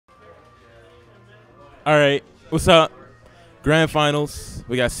All right, what's up? Grand Finals.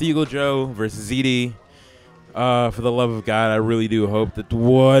 We got Seagull Joe versus ZD. For the love of God, I really do hope that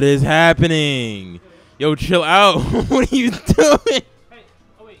what is happening? Yo, chill out. What are you doing? Hey,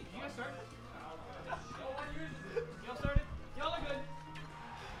 oh wait, you guys started? Y'all started? Y'all are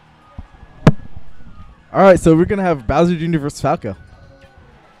good. All right, so we're gonna have Bowser Jr. versus Falco.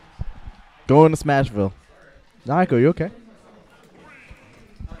 Going to Smashville. Nico, you okay?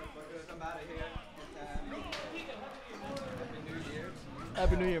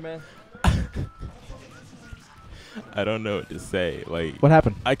 Happy New Year, man. I don't know what to say. Like, What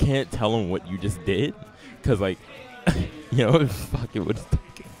happened? I can't tell him what you just did, cause like, you know, fuck it. What's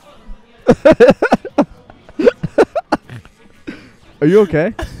Are you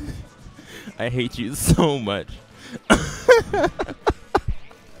okay? I hate you so much.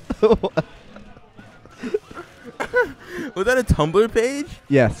 Was that a Tumblr page?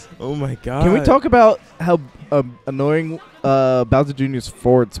 Yes. Oh my god. Can we talk about how annoying Bowser Jr.'s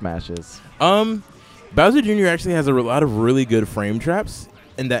forward smash is? Bowser Jr. actually has a lot of really good frame traps,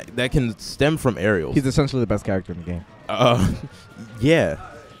 and that can stem from aerials. He's essentially the best character in the game. Yeah.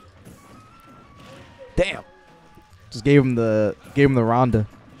 Damn. Just gave him the Ronda,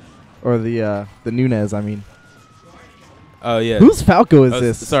 or the Nunez. I mean. Oh yeah. Whose Falco is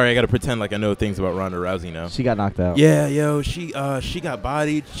this? Sorry, I gotta pretend like I know things about Ronda Rousey now. She got knocked out. Yeah, yo, she got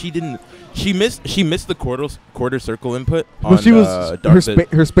bodied. She missed the quarter circle input. Well, she was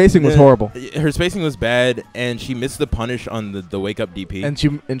her spacing was horrible. Her spacing was bad, and she missed the punish on the wake up DP.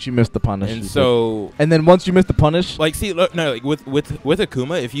 And she missed the punish. And then once you miss the punish, like, see, look, no, like with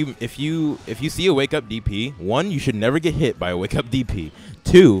Akuma, if you see a wake up DP, one, you should never get hit by a wake up DP.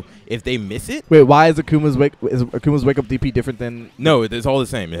 Two, if they miss it. Wait, why is Akuma's wake up DP different than? No, it's all the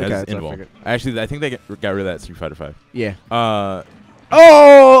same. It Okay, has that's what I invul. figured. Actually, I think they got rid of that Street Fighter 5. Yeah.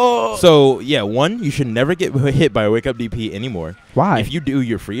 Oh! So, yeah, one, you should never get hit by a wake-up DP anymore. Why? If you do,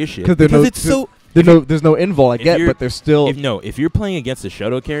 you're free as shit. Because it's so... There's no invul, I get, but there's still... If you're playing against a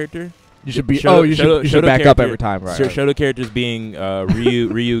Shoto character... You should be... you should back up every time, right? Shoto characers being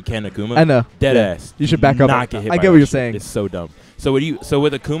Ryu, Ken, Akuma. I know. Dead ass. You should back up. Not get hit I by get that what you're shit. saying. It's so dumb. So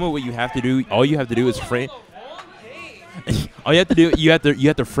with Akuma, what you have to do, all you have to do is frame... all you have to do, you have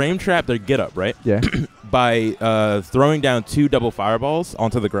to frame trap their get up, right? Yeah. By throwing down 2 double fireballs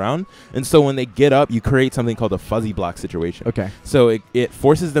onto the ground, and so when they get up, you create something called a fuzzy block situation. Okay. So it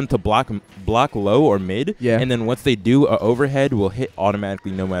forces them to block low or mid, yeah. And then once they do, a overhead will hit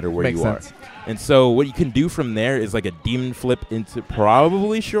automatically no matter where Makes you sense. are. And so what you can do from there is like a demon flip into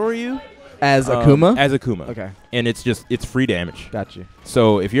probably Shoryu. As Akuma? As Akuma. Okay. And it's free damage. Got you.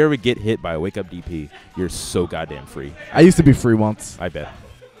 So if you ever get hit by a wake up DP, you're so goddamn free. I used to be free once. I bet.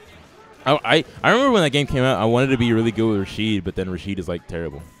 I remember when that game came out, I wanted to be really good with Rashid, but then Rashid is like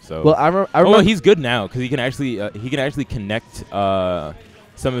terrible. So well, I remember. Well, he's good now because he can actually connect some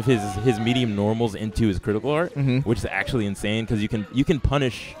of his medium normals into his critical art, which is actually insane because you can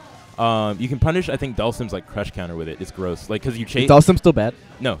punish. I think Dulcim's like crush counter with it. It's gross. Like, because you chase. Is Dulcim still bad?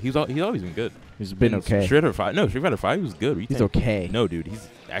 No, he's always been good. He's been okay. Street Fighter 5 he was good. He's okay. No, dude, he's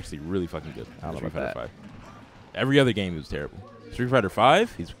actually really fucking good. I don't know Street about Fighter 5. Every other game he was terrible. Street Fighter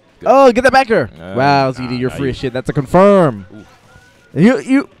 5, he's good. Oh, get that backer! Wow, ZD, you're free as shit. That's a confirm.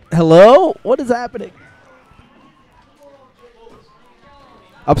 You hello? What is happening?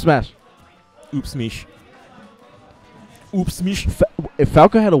 Up smash. Oops, Mish. Oops, Mish. If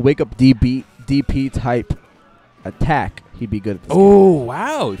Falco had a wake up DP type attack, he'd be good at this Oh, game.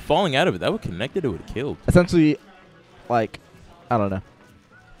 wow. Falling out of it. That would connected, it would have killed. Essentially, like, I don't know.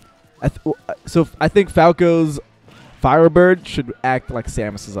 So I think Falco's Firebird should act like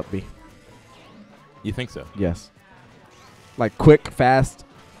Samus's up B. You think so? Yes. Like quick, fast,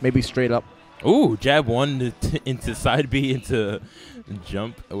 maybe straight up. Ooh, jab 1 into side B into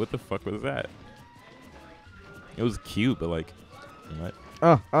jump. What the fuck was that? It was cute, but like, what?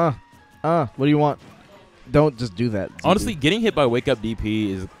 What do you want? Don't just do that. ZD. Honestly, getting hit by wake up DP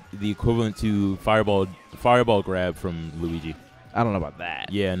is the equivalent to fireball grab from Luigi. I don't know about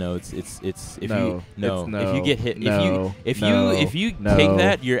that. Yeah, no, if you get hit, if you take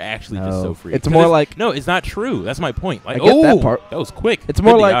that, you're actually just so free. It's more like it's not true. That's my point. Like, I get that part. That was quick. It's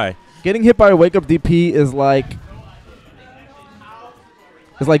more like getting hit by a wake up DP is like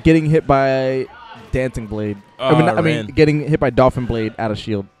getting hit by Dancing Blade. I mean, getting hit by Dolphin Blade out of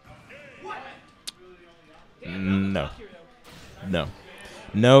shield. No,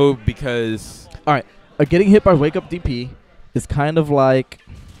 because all right, getting hit by wake up DP is kind of like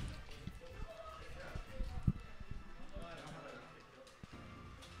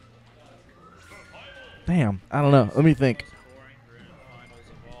damn. I don't know. Let me think.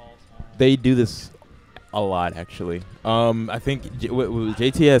 They do this A lot, actually. I think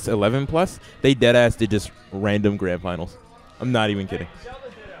JTS 11 plus, they deadass did just random grand finals. I'm not even kidding.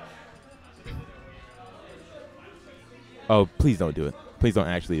 Oh, please don't do it. Please don't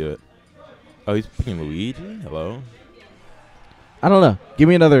actually do it. Oh, he's picking Luigi? Hello? I don't know. Give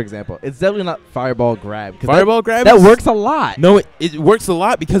me another example. It's definitely not fireball grab. Fireball grab? That works a lot. No, it works a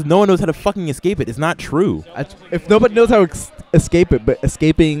lot because no one knows how to fucking escape it. It's not true. If nobody knows how to escape it, but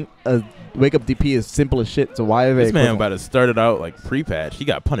escaping a wake-up DP is simple as shit, so why are they This man about to start it out like pre-patch. He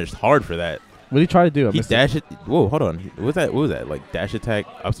got punished hard for that. What did he try to do? He dash it. Whoa, hold on. What was that? Like dash attack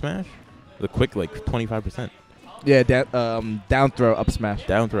up smash? The quick like 25%. Yeah, down throw up smash.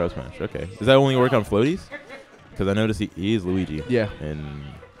 Down throw up smash. Okay. Does that only work on floaties? Because I noticed he is Luigi. Yeah. And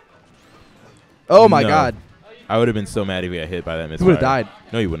oh my god. I would have been so mad if he got hit by that misfire. He would have died.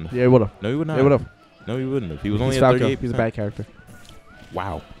 No, he wouldn't. Yeah, he would have. No, he would not. Yeah, he would have. No, he wouldn't have. He was only He's at Falco. 38%. He's a bad character.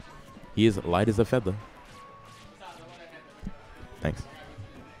 Wow. He is light as a feather. Thanks.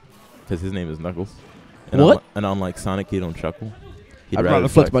 Because his name is Knuckles. And What? And unlike Sonic, he don't chuckle. I'd rather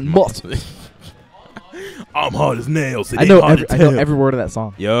flex my muscles. I'm hard as nails. I know every word of that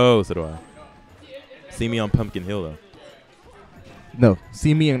song. Yo, so do I. See me on Pumpkin Hill, though. No,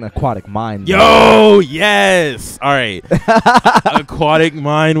 see me in Aquatic Mind. Yo, yes. All right. Aquatic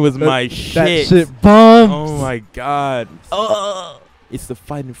Mind was my shit. That shit bumps. Oh, my God. It's the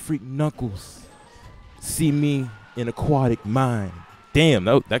fighting freak Knuckles. See me in Aquatic Mind. Damn,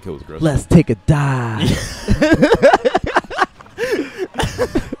 that kill was gross. Let's take a dive.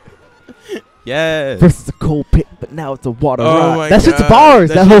 Yes. Versus a cold pit, but now it's a water Oh ride. my That shit's God. bars.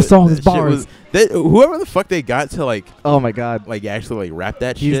 That whole shit- song is shit bars. whoever the fuck they got to like Oh my god. actually rap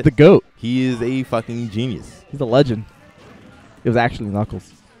that He's shit. the GOAT. He is a fucking genius. He's a legend. It was actually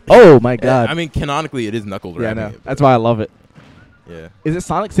Knuckles. Oh my god. I mean, canonically, it is Knuckles yeah, I rapping know. it. That's why I love it. Yeah. Is it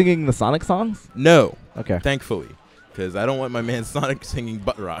Sonic singing the Sonic songs? No, Okay. thankfully, because I don't want my man Sonic singing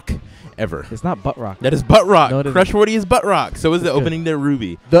butt rock ever. It's not Butt Rock. That is butt rock. No, it isn't. Crush 40 is butt rock. So is the That's good. opening to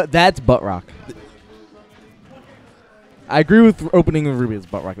Ruby. That's Butt Rock. I agree with opening of Ruby is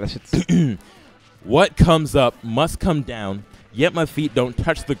Butt Rock. That shit's What comes up must come down. Yet my feet don't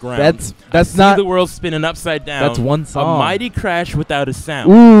touch the ground. that's See not the world spinning upside down. That's one song. A mighty crash without a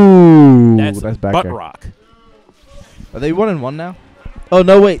sound. Ooh. That's back butt there. rock. Are they 1-1 now? Oh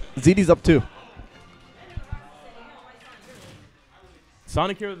no, wait. ZD's up 2.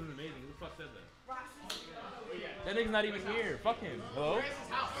 Sonic Heroes is amazing. Who the fuck said that? That nigga's not even here. Fuck him. Hello?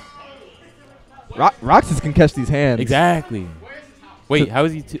 Roxas can catch these hands. Exactly. Wait, how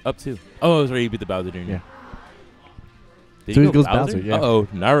is he up 2? Oh, it was where he beat the Bowser Jr. Yeah. Did So he he go goes Bowser, yeah. Uh-oh,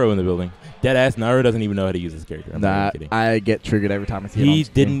 Naruto in the building. Deadass Naruto doesn't even know how to use his character. I'm not Nah, even kidding. I get triggered every time I see it. He on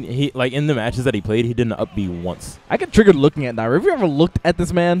screen. didn't. He like in the matches that he played, he didn't up B once. I get triggered looking at Naruto. Have you ever looked at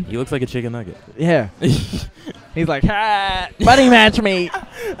this man? He looks like a chicken nugget. Yeah. He's like, ha, buddy match me.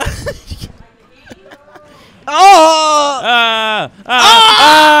 Oh!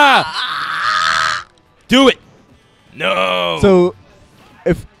 Do it. No.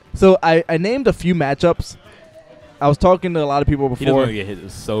 So I named a few matchups. I was talking to a lot of people he doesn't want before. to get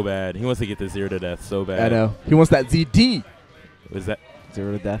hit so bad. He wants to get the 0 to death so bad. I know. He wants that ZD. What is that?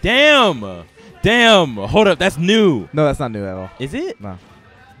 0 to death. Damn. Hold up. That's new. No, that's not new at all. Is it? No.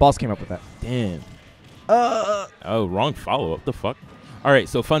 Boss came up with that. Damn. Oh, wrong follow. What the fuck? All right.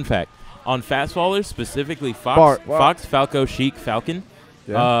 So fun fact. On fast fallers, specifically Fox, Falco, Sheik, Falcon.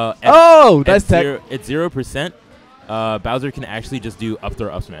 Yeah. At That's tech. at 0%. Bowser can actually just do up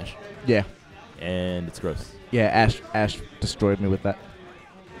throw up smash, Yeah. and it's gross. Yeah, Ash destroyed me with that.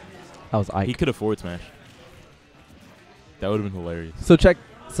 I was Ike. He could have forward smash. That would have been hilarious.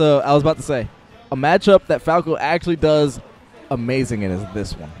 So I was about to say, a matchup that Falco actually does amazing in is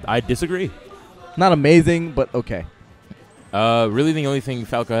this one. I disagree. Not amazing, but okay. Really, the only thing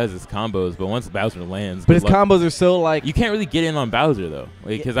Falco has is combos, but once Bowser lands, But his combos are so like you can't really get in on Bowser though,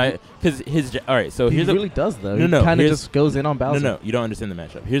 because his all right. So he here's really does though. No, he kind of here's- just goes in on Bowser. No, you don't understand the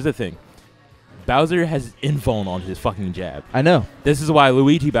matchup. Here's the thing. Bowser has invuln on his fucking jab. I know. This is why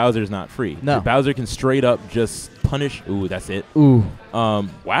Luigi Bowser is not free. No. Bowser can straight up just punish. Ooh, that's it. Ooh,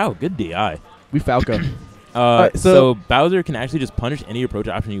 Wow, good DI. we Falco. So so- Bowser can actually just punish any approach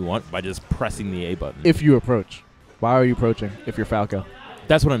option you want by just pressing the A button. If you approach, why are you approaching? If you're Falco,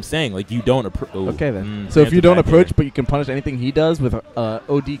 That's what I'm saying. Like you don't approach. okay then. So if you don't approach, but you can punish anything he does with a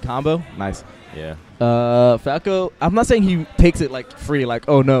OD combo, nice. yeah. Falco. I'm not saying he takes it like free, like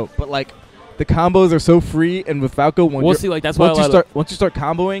oh no, but like the combos are so free, and with Falco, We'll see. Like that's why once you start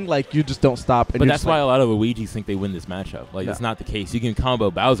comboing, like you just don't stop. And But you're that's just why like, a lot of Luigis think they win this matchup. Like Yeah. it's not the case. You can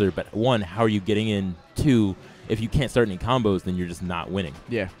combo Bowser, but one, how are you getting in? Two, if you can't start any combos, then you're just not winning.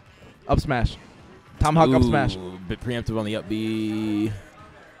 yeah, up smash. Tomahawk up smash. Bit preemptive on the up B.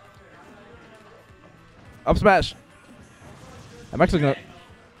 Up smash. I'm actually gonna.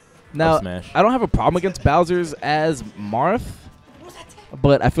 Now, Up smash. I don't have a problem against Bowser's as Marth,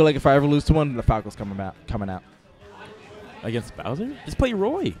 but I feel like if I ever lose to one, the Falco's coming out. Against Bowser? Just play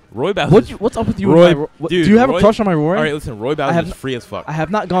Roy. Roy Bowser. What's up with you? Roy, and my dude, do you have Roy, a crush on my Roy? All right, listen. Roy Bowser's free as fuck. I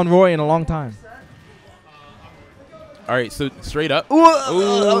have not gone Roy in a long time. All right, so straight up.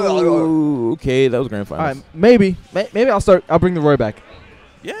 Ooh. Okay, that was grand finals. All right, maybe I'll bring the Roy back.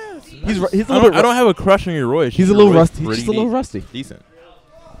 Yeah, He's a little bit. I don't have a crush on your Roy. He's a little rusty. He's just a little rusty. Decent.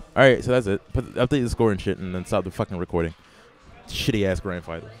 All right, so that's it. Update the score and shit, and then stop the fucking recording. Shitty ass grand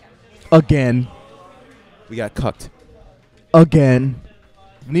finals. Again. We got cucked. Again.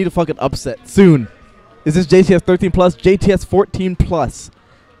 We need a fucking upset soon. Is this JTS 13 plus? JTS 14 plus.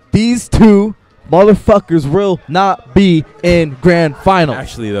 These two motherfuckers will not be in grand finals.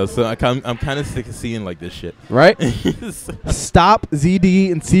 Actually, though, so I'm kind of sick of seeing like this shit. Right? Stop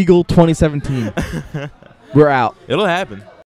ZD and Seagull 2017. We're out. It'll happen.